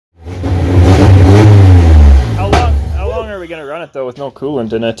run it though with no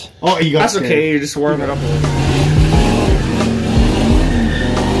coolant in it. Oh, you got That's okay, you just warm it up a little.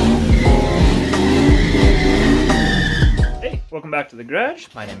 Hey, welcome back to the garage.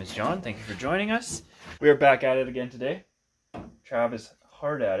 My name is John. Thank you for joining us. We are back at it again today. Trav is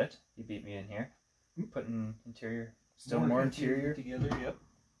hard at it. He beat me in here. Putting interior, still more interior together, yep.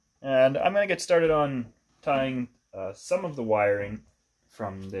 And I'm going to get started on tying some of the wiring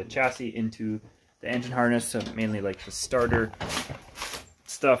from the chassis into the engine harness, so mainly like the starter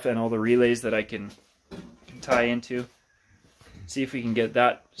stuff and all the relays that I can tie into. See if we can get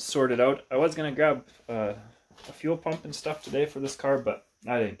that sorted out. I was going to grab a fuel pump and stuff today for this car, but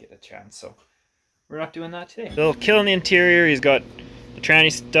I didn't get a chance, so we're not doing that today. So killing the interior, he's got the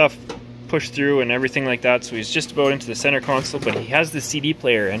tranny stuff pushed through and everything like that, so he's just about into the center console, but he has the CD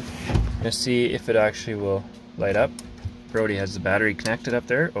player in. Let's see if it actually will light up. Brody has the battery connected up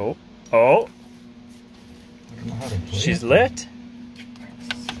there. Oh, oh, she's lit.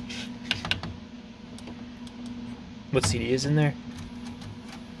 What CD is in there?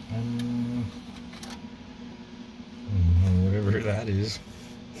 Whatever that is.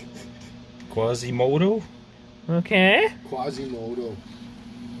 Quasimodo? Okay. Quasimodo.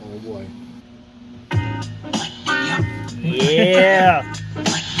 Oh boy. Yeah.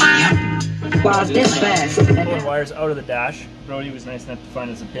 Wow, this fast. Pulling wires out of the dash. Brody was nice enough to find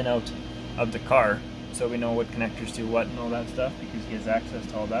us a pin out of the car, so we know what connectors do what and all that stuff, because he has access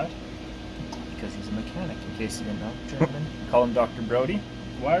to all that. Because he's a mechanic, in case you didn't know. German. Call him Dr. Brody,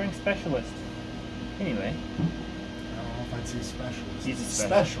 wiring specialist. Anyway. I don't know if I'd say specialist. He's a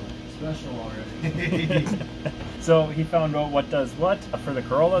special. Special already. So he found out what does what for the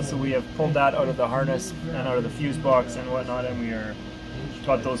Corolla, so we have pulled that out of the harness and out of the fuse box and whatnot, and we are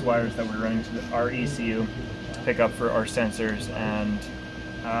got those wires that we're running to our ECU to pick up for our sensors and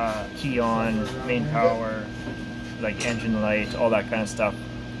key on, main power, like engine light, all that kind of stuff.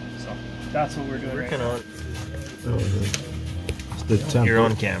 So that's what we're doing right now. You're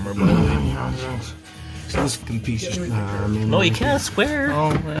on camera, by the way. This fucking piece of No, you can't swear.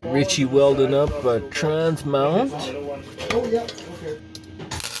 Richie welding up a trans mount. Oh yeah, okay.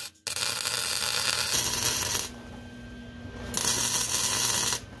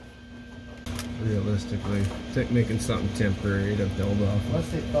 Realistically, making something temporary to build off. Unless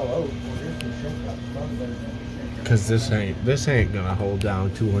they fell out, Cause this ain't gonna hold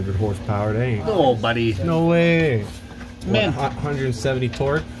down 200 horsepower. It ain't. no, buddy. No way. Man. 170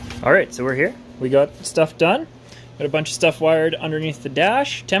 torque. All right, so we're here. We got stuff done. Got a bunch of stuff wired underneath the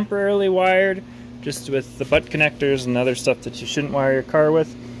dash, temporarily wired, just with the butt connectors and other stuff that you shouldn't wire your car with.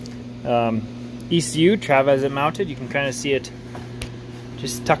 ECU, Trav has it mounted. You can kind of see it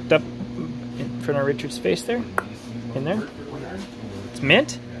just tucked up in front of Richard's face there, in there. It's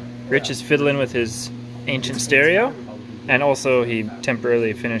mint. Rich is fiddling with his ancient stereo, and also he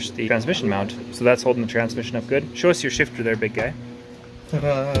temporarily finished the transmission mount, so that's holding the transmission up good. Show us your shifter there, big guy.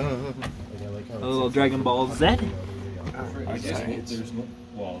 A little Dragon Ball Z.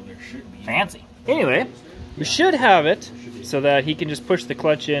 Fancy. Anyway, we should have it so that he can just push the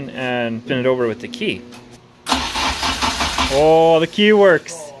clutch in and spin it over with the key. Oh, the key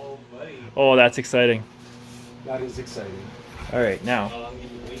works. Oh, that's exciting. That is exciting. All right, now.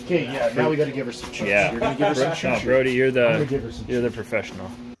 Okay, yeah. Now we got to give her some chips. Yeah. You're gonna give her some No, chips. Brody, you're gonna give her some the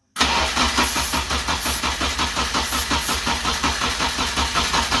professional.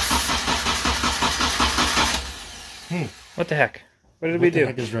 What the heck? What did we do?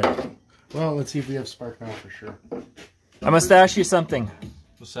 What the heck is right? Well, let's see if we have spark now for sure. I must ask you something.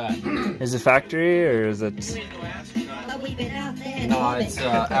 What's that? Is it factory or is it? No, it's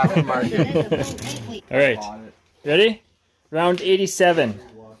aftermarket. All right, ready? Round 87.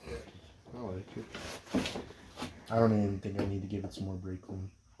 I like it. I don't even think I need to give it some more brake clean.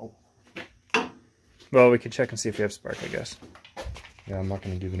 Oh. Well, we can check and see if we have spark, I guess. Yeah, I'm not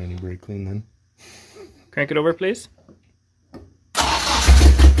going to give it any brake clean then. Crank it over, please.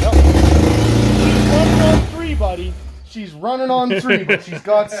 Nope. She's running on 3, buddy. She's running on 3, but she's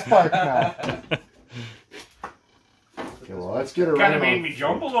got spark now. Okay, well, let's get her running. Kind of made me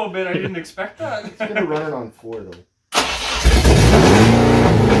jump a little bit. I didn't expect that. Let's get her running on 4, though.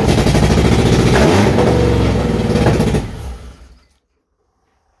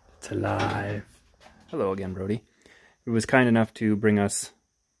 It's alive. Hello again, Brody. He was kind enough to bring us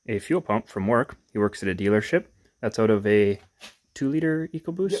a fuel pump from work. He works at a dealership. That's out of a 2-liter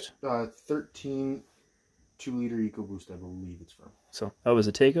EcoBoost. Yep, 13 2-liter EcoBoost, I believe it's from. So that was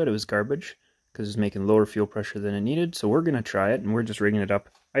a takeout. It was garbage because it was making lower fuel pressure than it needed. So we're going to try it, and we're just rigging it up.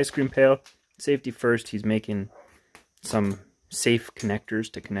 Ice cream pail, safety first. He's making some safe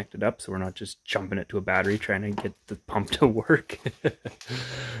connectors to connect it up, so we're not just jumping it to a battery trying to get the pump to work.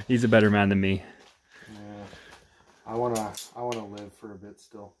 He's a better man than me. Yeah. I wanna live for a bit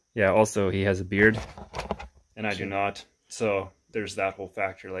still. Yeah, also he has a beard and I do not. So there's that whole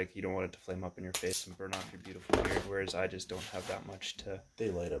factor, like you don't want it to flame up in your face and burn off your beautiful beard, whereas I just don't have that much to... They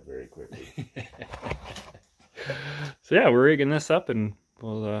light up very quickly. So yeah, we're rigging this up and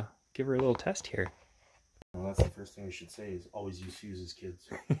we'll give her a little test here. Well, that's the first thing we should say is always use fuses, kids.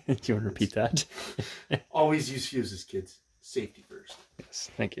 Do you want to repeat that? Always use fuses, kids. Safety first.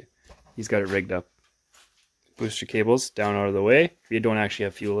 Yes, thank you. He's got it rigged up. Booster cables down out of the way. You don't actually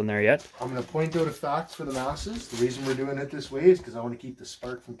have fuel in there yet. I'm going to point out a fact for the masses. The reason we're doing it this way is because I want to keep the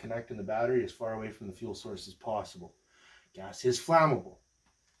spark from connecting the battery as far away from the fuel source as possible. Gas is flammable.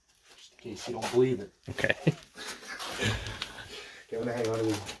 Just in case you don't believe it. Okay. Okay, I'm going to hang on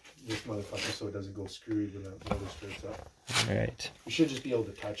to this motherfucker so it doesn't go screwed when the motor starts up. Alright. You should just be able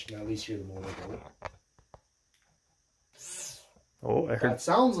to touch it and at least hear the motor go. Oh, I heard... That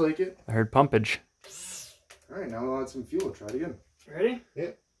sounds like it. I heard pumpage. Alright, now we'll add some fuel. Try it again. Ready? Yeah.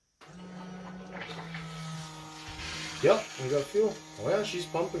 Yep, we got fuel. Oh yeah, she's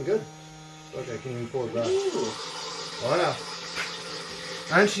pumping good. Look, I can even pull it back. Ooh. Oh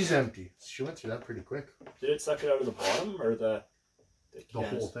yeah. And she's empty. She went through that pretty quick. Did it suck it out of the bottom or the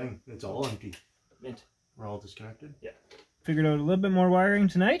whole thing. It's all empty. Mint. We're all disconnected. Yeah. Figured out a little bit more wiring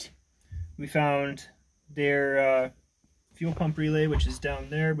tonight. We found their fuel pump relay, which is down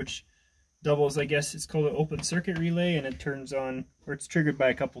there, which doubles, I guess it's called an open circuit relay, and it turns on, or it's triggered by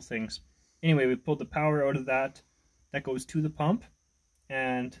a couple things. Anyway, we pulled the power out of that. That goes to the pump,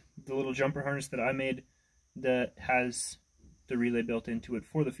 and the little jumper harness that I made that has the relay built into it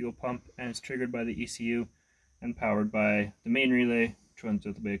for the fuel pump, and it's triggered by the ECU and powered by the main relay, which runs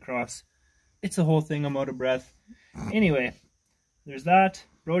all the way across. It's a whole thing. I'm out of breath. Anyway, there's that.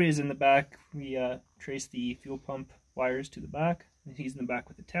 Brody is in the back. We traced the fuel pump wires to the back. He's in the back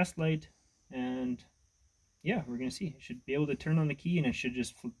with the test light. And yeah, we're gonna see. It should be able to turn on the key, and it should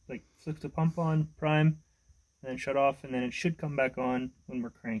just flick the pump on, prime, and then shut off, and then it should come back on when we're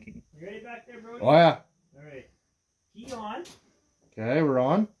cranking. You ready back there, Brody? Oh yeah. All right. Key on. Okay, we're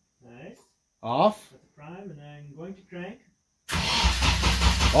on. Nice. Off. Got the prime, and I'm going to crank.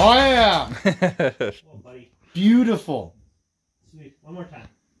 Oh yeah. Oh, buddy. Beautiful. Sweet. One more time.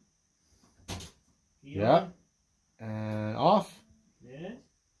 Key Yeah. on. And off. Yes.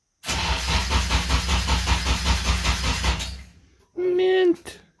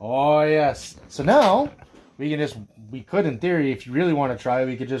 Mint. Oh yes. So now we could in theory, if you really want to try,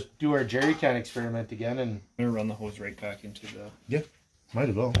 we could just do our jerry can experiment again and I'm gonna run the hose right back into the... Yeah, might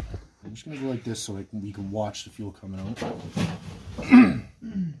as well. I'm just gonna go like this so we can watch the fuel coming out.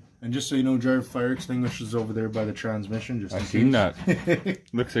 And just so you know, drive fire extinguishers over there by the transmission. Just I've seen that.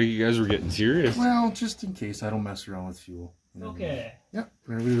 Looks like you guys were getting serious. Well, just in case I don't mess around with fuel. Okay. Yeah,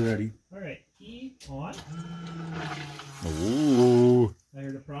 whenever you're ready. Alright, key on. Ooh. I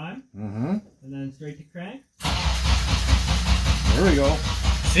heard a prime. Mm-hmm. And then straight to crank. There we go.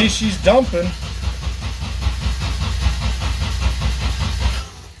 See, she's dumping.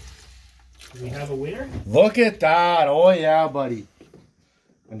 Do we have a winner? Look at that. Oh yeah, buddy.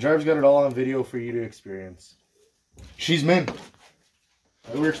 And Jarv's got it all on video for you to experience. She's mint.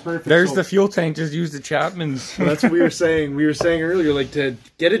 It works perfect. There's so, the fuel tank. Just use the Chapman's. that's what we were saying. We were saying earlier, like, to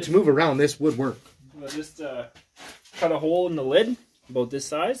get it to move around, this would work. We'll just cut a hole in the lid about this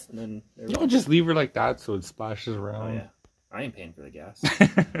size, and then there we go. No, just leave her like that so it splashes Oh around. yeah, I ain't paying for the gas.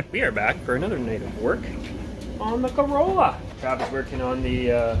 We are back for another night of work on the Corolla. Travis working on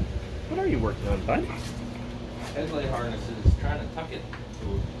the, what are you working on, bud? Headlight harnesses, trying to tuck it so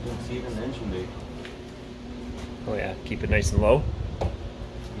you don't see even the engine bay. Oh yeah, keep it nice and low.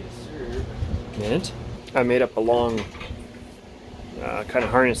 Yes, sir. Minute. I made up a long kind of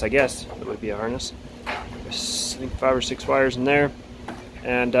harness, I guess. That would be a harness. There's, I think 5 or 6 wires in there.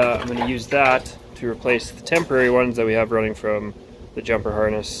 And I'm going to use that to replace the temporary ones that we have running from the jumper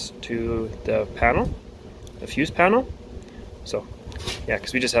harness to the panel, the fuse panel. So yeah,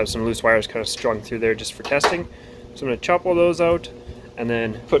 because we just have some loose wires kind of strung through there just for testing. So I'm going to chop all those out and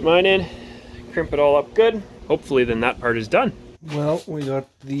then put mine in, crimp it all up good. Hopefully then that part is done. Well, we got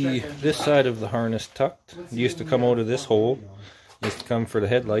this side of the harness tucked. It used to come out of this hole. It used to come for the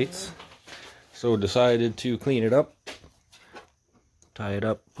headlights. So decided to clean it up. Tie it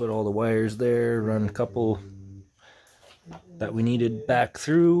up, put all the wires there, run a couple that we needed back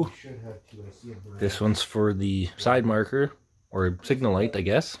through. This one's for the side marker, or signal light, I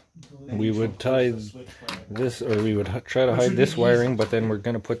guess. We would tie this, or we would try to hide this wiring, but then we're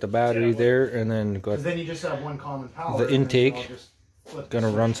going to put the battery there, and then got Because then you just have one common power. the intake. Gonna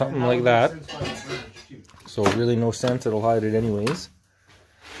run something like that. So really no sense, it'll hide it anyways.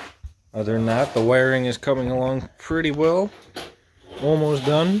 Other than that, the wiring is coming along pretty well. Almost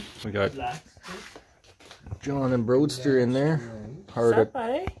done. We got John and Broadster in there. Hard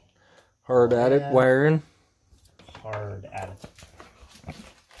at it wiring. Hard at it.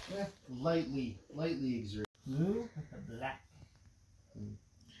 Yeah, lightly exert. Black.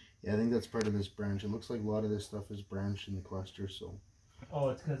 Yeah, I think that's part of this branch. It looks like a lot of this stuff is branched in the cluster, so. Oh,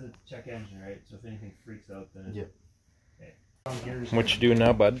 it's because it's check engine, right? So if anything freaks out, then it's... Yep. Okay. What you doing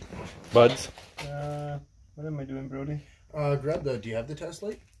now, bud? Buds? What am I doing, Brody? Grab the, do you have the test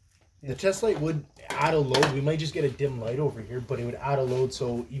light? Yeah. The test light would add a load. We might just get a dim light over here, but it would add a load,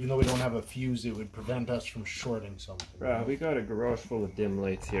 so even though we don't have a fuse, it would prevent us from shorting something. Bro, we got a garage full of dim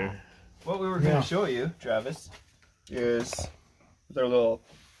lights here. What we were going to show you, Travis, is with our little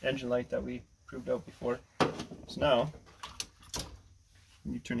engine light that we proved out before. So now,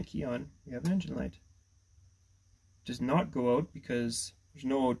 when you turn a key on, we have an engine light. It does not go out because there's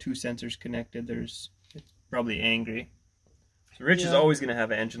no O2 sensors connected. It's probably angry. So Rich is always going to have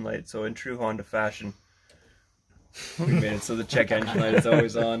an engine light, so in true Honda fashion, we made it so the check engine light is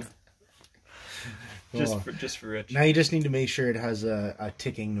always on. Just for Rich. Now you just need to make sure it has a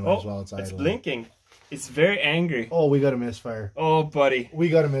ticking noise while it's idle. It's blinking. It's very angry. Oh, we got a misfire. Oh, buddy. We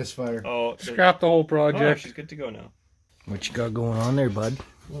got a misfire. Oh, Scrap the whole project. Oh, she's good to go now. What you got going on there, bud?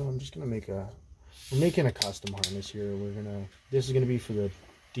 Well, I'm just gonna make we're making a custom harness here. This is gonna be for the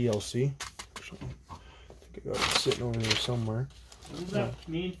DLC. I think I got it sitting over there somewhere. What does that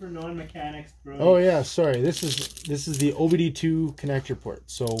mean for non-mechanics, bro? Oh yeah, sorry. This is the OBD2 connector port.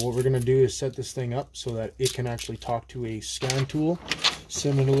 So what we're gonna do is set this thing up so that it can actually talk to a scan tool,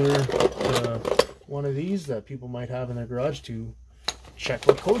 similar to one of these that people might have in their garage to check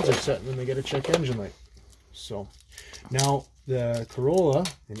what codes are set when they get a check engine light. So now the Corolla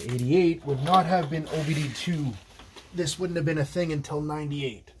in '88 would not have been OBD2. This wouldn't have been a thing until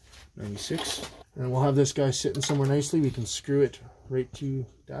 '98, '96. And we'll have this guy sitting somewhere nicely. We can screw it right to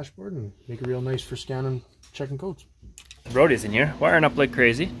dashboard and make it real nice for scanning, checking codes. Brody's in here, wiring up like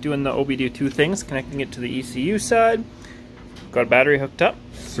crazy, doing the OBD2 things, connecting it to the ECU side. Got a battery hooked up.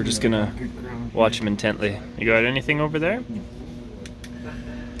 We're just gonna watch him intently. You got anything over there?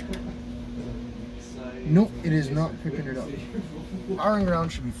 Nope, it is not picking it up. Iron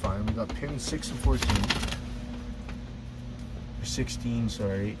ground should be fine. We got pins 6 and 14. 16,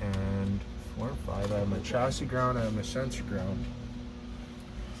 sorry, and 4 and 5. I have my chassis ground, I have my sensor ground.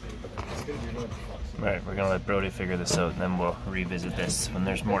 Right, we're gonna let Brody figure this out, and then we'll revisit this when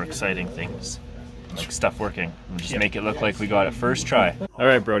there's more exciting things, like stuff working. And just make it look like we got it first try. All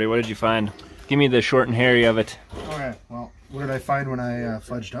right, Brody, what did you find? Give me the short and hairy of it. Alright, well, what did I find when I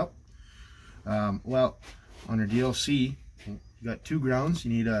fudged up? Well, on your DLC, you got 2 grounds.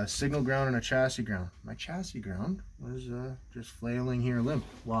 You need a signal ground and a chassis ground. My chassis ground was just flailing here limp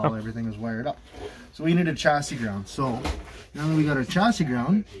while everything was wired up. So we need a chassis ground. So now that we got our chassis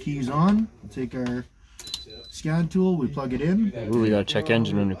ground, keys on, we'll take our scan tool, we plug it in. Ooh, we got a check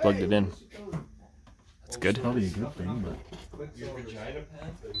engine when we plugged it in. That's good. Probably a good thing, but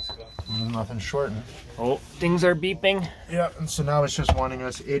nothing shorting. Oh, things are beeping. Yeah, and so now it's just wanting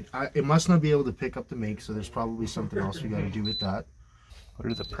us. It must not be able to pick up the make, so there's probably something else we got to do with that.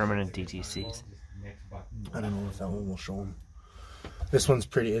 What are the permanent DTCs? I don't know if that one will show them. This one's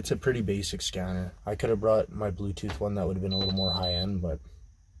pretty. It's a pretty basic scanner. I could have brought my Bluetooth one that would have been a little more high end, but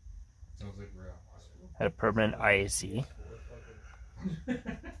Had a permanent IAC.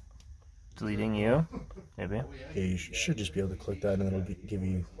 Deleting you, maybe. yeah, you should just be able to click that, and it'll give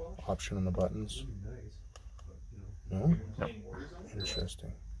you option on the buttons. No. No.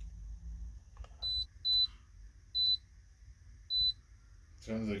 Interesting.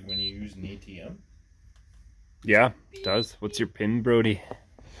 Sounds like when you use an ATM. Yeah, it does. What's your PIN, Brody?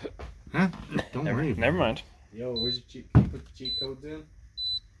 Huh? Don't worry. Never mind. Yo, where's your cheat? Can you put the cheat codes in?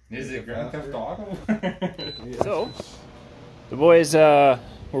 Is it Grand Theft Auto? So, the boys were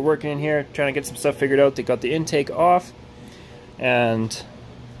working in here, trying to get some stuff figured out. They got the intake off and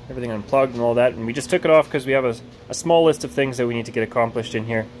everything unplugged and all that. And we just took it off because we have a small list of things that we need to get accomplished in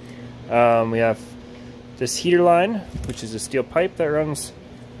here. We have this heater line, which is a steel pipe that runs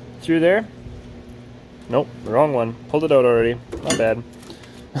through there. Nope, the wrong one. Pulled it out already. Not bad.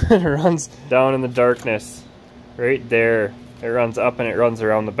 It runs down in the darkness. Right there. It runs up and it runs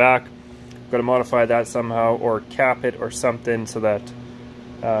around the back. Got to modify that somehow or cap it or something so that,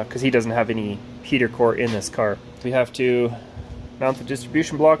 because he doesn't have any heater core in this car. We have to mount the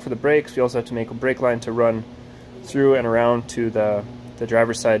distribution block for the brakes. We also have to make a brake line to run through and around to the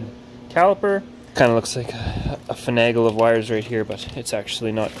driver's side caliper. Kind of looks like a finagle of wires right here, but it's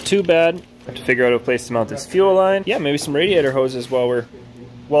actually not too bad. I have to figure out a place to mount this fuel line. Yeah, maybe some radiator hoses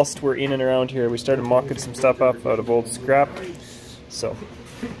whilst we're in and around here. We started mocking some stuff up out of old scrap. So,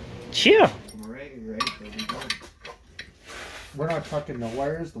 yeah. We're not tucking the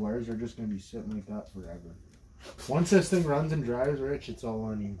wires are just going to be sitting like that forever. Once this thing runs and drives, Rich, it's all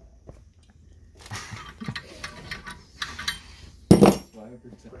on you.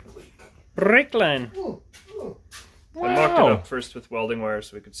 Brake line. Wow. I mocked it up first with welding wire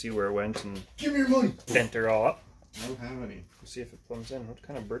so we could see where it went and Give me your money. bent her all up. I don't have any. Let's see if it plumbs in. What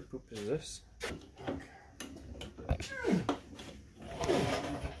kind of bird poop is this?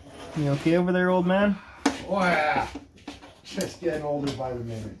 You okay over there, old man? Wow. Just getting older by the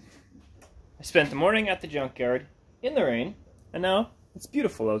minute. I spent the morning at the junkyard in the rain, and now it's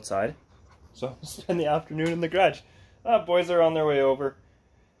beautiful outside. So I'll spend the afternoon in the garage. Boys are on their way over.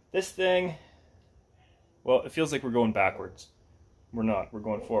 This thing, well, it feels like we're going backwards. We're not, we're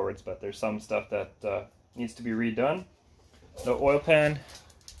going forwards, but there's some stuff that needs to be redone. The oil pan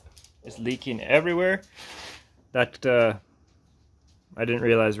is leaking everywhere. That, I didn't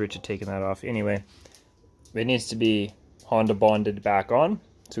realize Rich had taken that off. Anyway, it needs to be Honda bonded back on.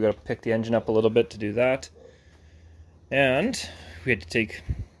 So we got to pick the engine up a little bit to do that. And we had to take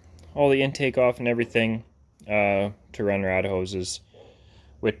all the intake off and everything to run rad hoses,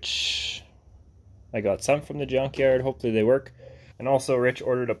 which I got some from the junkyard. Hopefully they work. And also Rich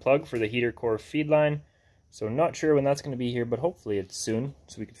ordered a plug for the heater core feed line. So not sure when that's going to be here, but hopefully it's soon.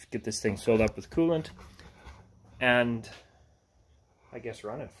 So we can get this thing filled up with coolant. And I guess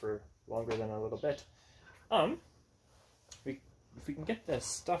run it for longer than a little bit. If we can get this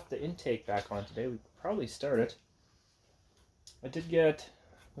stuff, the intake back on today, we could probably start it. I did get,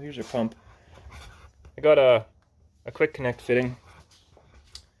 well, here's our pump. I got a quick connect fitting,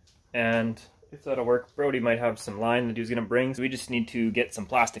 and if that'll work, Brody might have some line that he was going to bring, so we just need to get some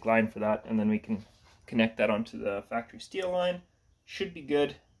plastic line for that, and then we can connect that onto the factory steel line. Should be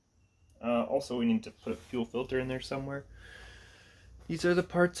good. Also, we need to put a fuel filter in there somewhere. These are the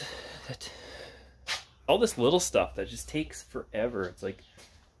parts that, all this little stuff that just takes forever. It's like,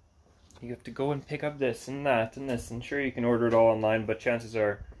 you have to go and pick up this and that and this, and sure, you can order it all online, but chances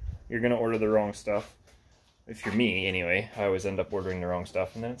are you're going to order the wrong stuff. If you're me, anyway, I always end up ordering the wrong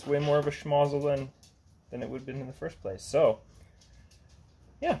stuff, and then it's way more of a schmozzle than it would have been in the first place. So,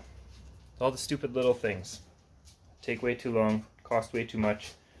 yeah, all the stupid little things. Take way too long, cost way too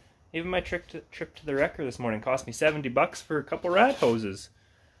much. Even my trip to the wrecker this morning cost me $70 for a couple rat hoses.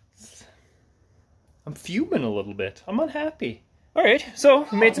 I'm fuming a little bit. I'm unhappy. Alright, so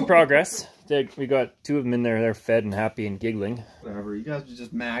we made some progress. We got two of them in there. They're fed and happy and giggling. Whatever, you guys are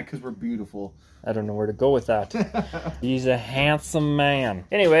just mad because we're beautiful. I don't know where to go with that. He's a handsome man.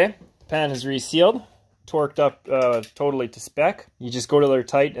 Anyway, pan is resealed, torqued up totally to spec. You just go till they're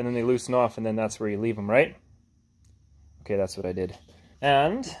tight and then they loosen off, and then that's where you leave them, right? Okay, that's what I did.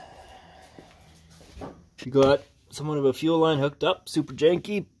 And you got somewhat of a fuel line hooked up, super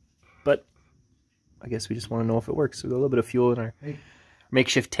janky, but I guess we just want to know if it works. So we got a little bit of fuel in our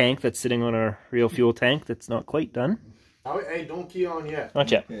makeshift tank that's sitting on our real fuel tank that's not quite done. Hey, don't key on yet.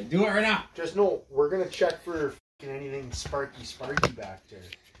 Not yet. Okay, do it right now. Just know, we're going to check for anything sparky back there.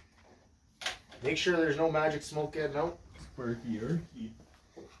 Make sure there's no magic smoke getting out. Sparky-erky.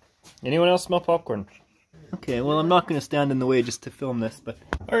 Anyone else smell popcorn? Okay, well, I'm not going to stand in the way just to film this, but...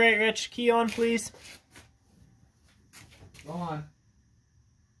 Alright, Rich, key on, please. Go on.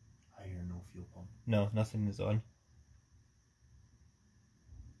 I hear no fuel pump. No, nothing is on.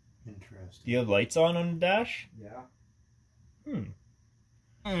 Interesting. Do you have lights on the dash? Yeah.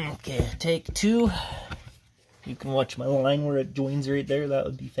 Okay, take two. You can watch my line where it joins right there. That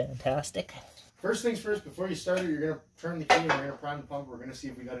would be fantastic. First things first, before you start it, you're going to turn the key and we're going to prime the pump. We're going to see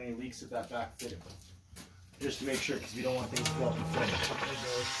if we got any leaks at that back fitting. Just to make sure, because we don't want things to go up and flame.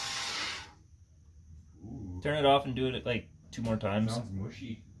 Turn it off and do it like 2 more times. Sounds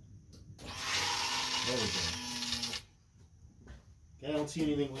mushy. There we go. Okay, I don't see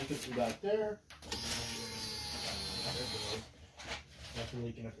anything leaking from back there. Nothing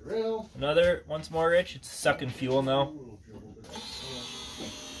leaking at the rail. Another, once more, Rich. It's sucking fuel now.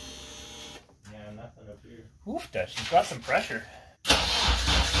 Yeah, nothing up here. Oof, she's got some pressure.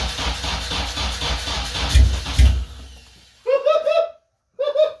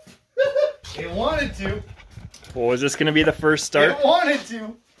 It wanted to. Well, is this going to be the first start? It wanted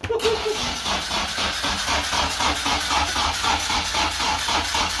to.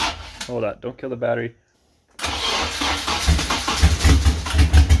 Hold on, don't kill the battery.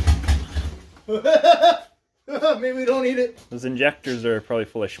 Maybe we don't need it. Those injectors are probably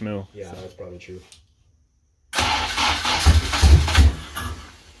full of schmoo. Yeah, that's probably true.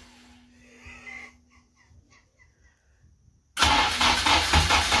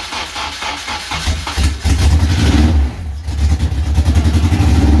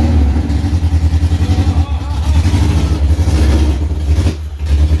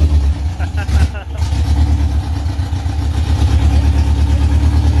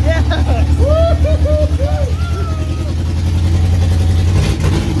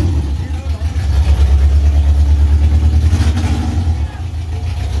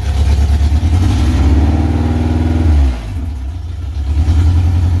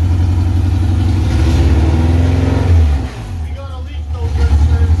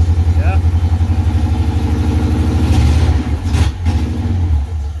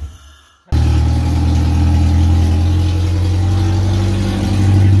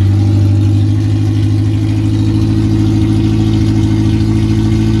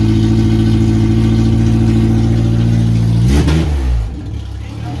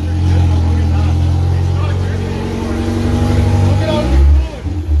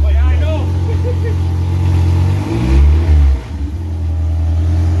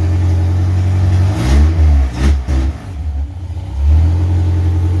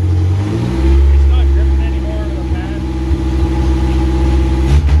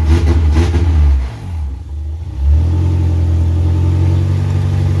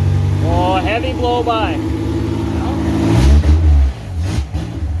 Blow by.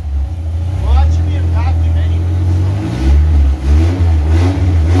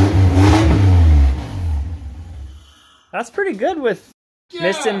 That's pretty good with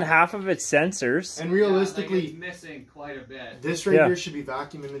missing half of its sensors. And realistically, it's missing quite a bit. This right here should be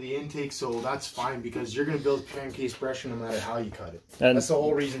vacuumed into the intake, so that's fine because you're going to build crankcase pressure no matter how you cut it. And that's the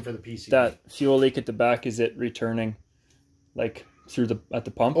whole reason for the PCB. That fuel leak at the back, is it returning like through at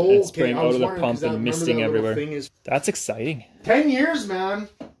the pump? Oh, it's spraying out of the pump and misting everywhere. That's exciting. 10 years, man.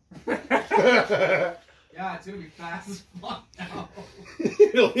 Yeah, it's going to be fast as fuck now.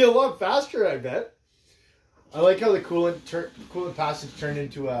 It'll be a lot faster, I bet. I like how the coolant passage turned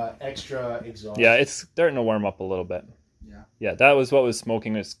into extra exhaust. Yeah, it's starting to warm up a little bit. Yeah. Yeah, that was what was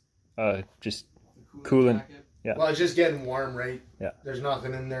smoking, was just coolant. Yeah. Well, it's just getting warm, right? Yeah. There's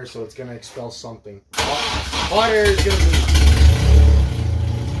nothing in there, so it's going to expel something. Hot air is going to move.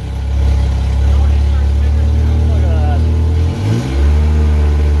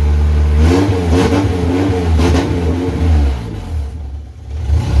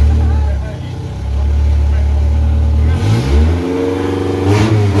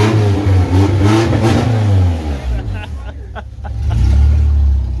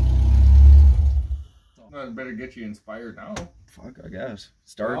 Better get you inspired now. Fuck, I guess.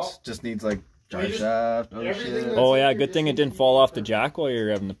 Starts, well, just needs like drive shaft, other shit. Oh yeah, good thing it didn't fall off the jack while you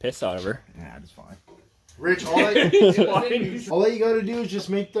were having the piss out of her. Yeah, it's fine. Rich, all that you got to do is just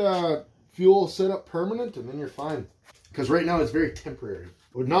make the fuel setup permanent, and then you're fine. Because right now it's very temporary.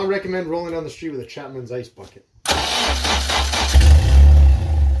 I would not recommend rolling down the street with a Chapman's ice bucket. He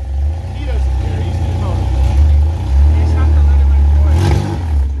doesn't care. He's just He's not gonna let him enjoy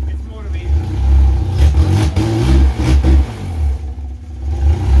it. It's motivating.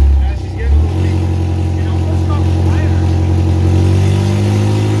 Yeah, she's getting a little weak. It almost got lighter.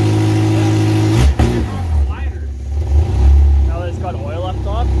 It got lighter. Now that it's got oil up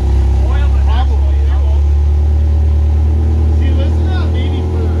top? Oil and Probably, yeah. See, listen up, maybe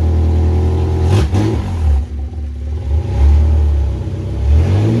for...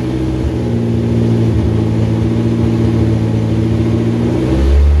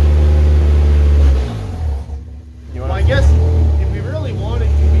 Well, I guess if we really wanted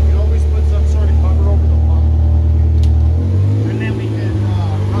to, we could always put some sort of cover over the pump. And then we can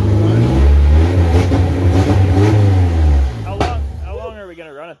run the run. How long are we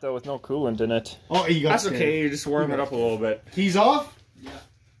gonna run it though with no coolant in it? Oh, you got That's okay, you just warm it up a little bit. Keys off?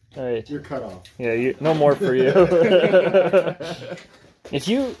 Alright. You're cut off. Yeah, no more for you. If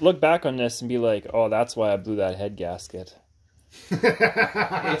you look back on this and be like, oh, that's why I blew that head gasket.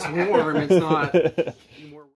 It's warm, it's not.